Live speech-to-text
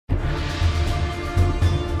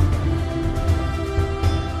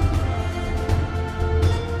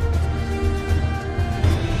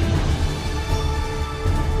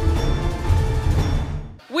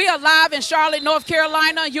live in Charlotte, North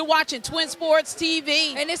Carolina. You're watching Twin Sports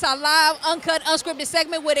TV. And it's a live, uncut, unscripted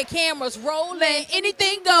segment where the cameras rolling.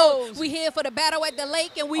 Anything goes. We here for the battle at the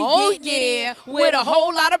lake, and we get in with a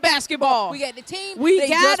whole lot of basketball. We got the team. They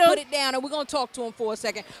just put it down, and we're going to talk to them for a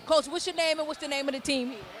second. Coach, what's your name and what's the name of the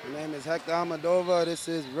team here? My name is Hector Almodova. This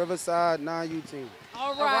is Riverside 9U team.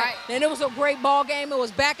 All right. And it was a great ball game. It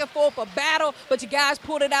was back and forth, a battle, but you guys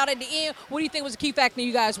pulled it out at the end. What do you think was the key factor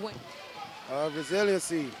you guys win?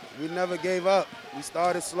 Resiliency. We never gave up. We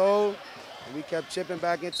started slow, and we kept chipping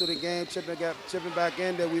back into the game, chipping back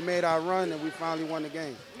in. Then we made our run, and we finally won the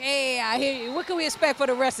game. Hey, I hear you. What can we expect for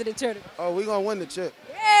the rest of the tournament? Oh, we're going to win the chip.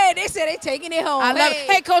 Yeah, they said they're taking it home. I love it.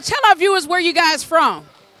 Hey, Coach, tell our viewers where you guys from.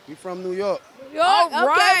 We from New York. All okay,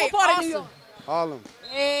 right. what part of New York? Harlem.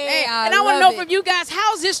 Hey, and I want to know from you guys,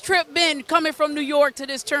 how's this trip been coming from New York to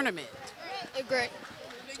this tournament? Great.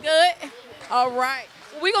 Good? All right.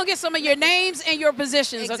 We're going to get some of your names and your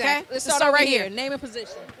positions, okay? Let's start right here. Name and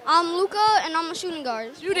position. I'm Luca, and I'm a shooting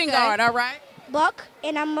guard. Shooting guard, all right. Buck,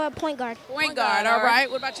 and I'm a point guard. Point guard, all right.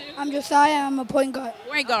 What about you? I'm Josiah, I'm a point guard.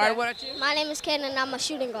 Point guard, what about you? My name is Ken, and I'm a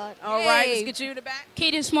shooting guard. All right, let's get you in the back.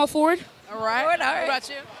 Kaden, small forward. All right. What about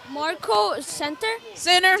you? Marco, center.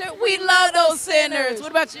 Center. We love those centers.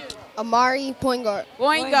 What about you? Amari, point guard.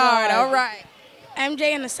 Point guard, all right.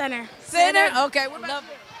 MJ in the center. Center, okay. What about you?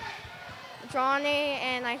 Johnny,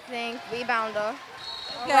 and I think rebounder.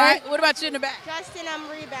 All right. What about you in the back? Justin, I'm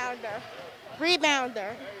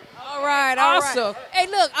rebounder. All right, awesome. Hey,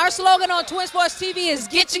 look, our slogan on Twin Sports TV is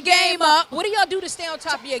get your game up. What do y'all do to stay on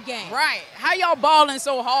top of your game? Right. How y'all balling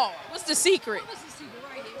so hard? What's the secret? What's the secret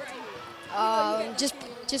right here?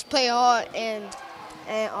 Just play hard and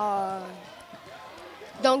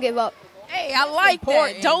don't give up. Hey, I like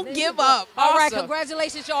that. Don't give up. All right, Awesome.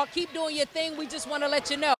 Congratulations, y'all. Keep doing your thing. We just want to let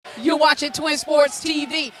you know. You're watching Twin Sports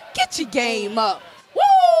TV. Get your game up.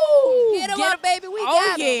 Woo! Get them up, baby. We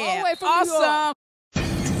got them. Yeah. All the way from New York. Awesome.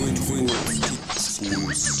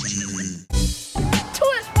 Twin Sports.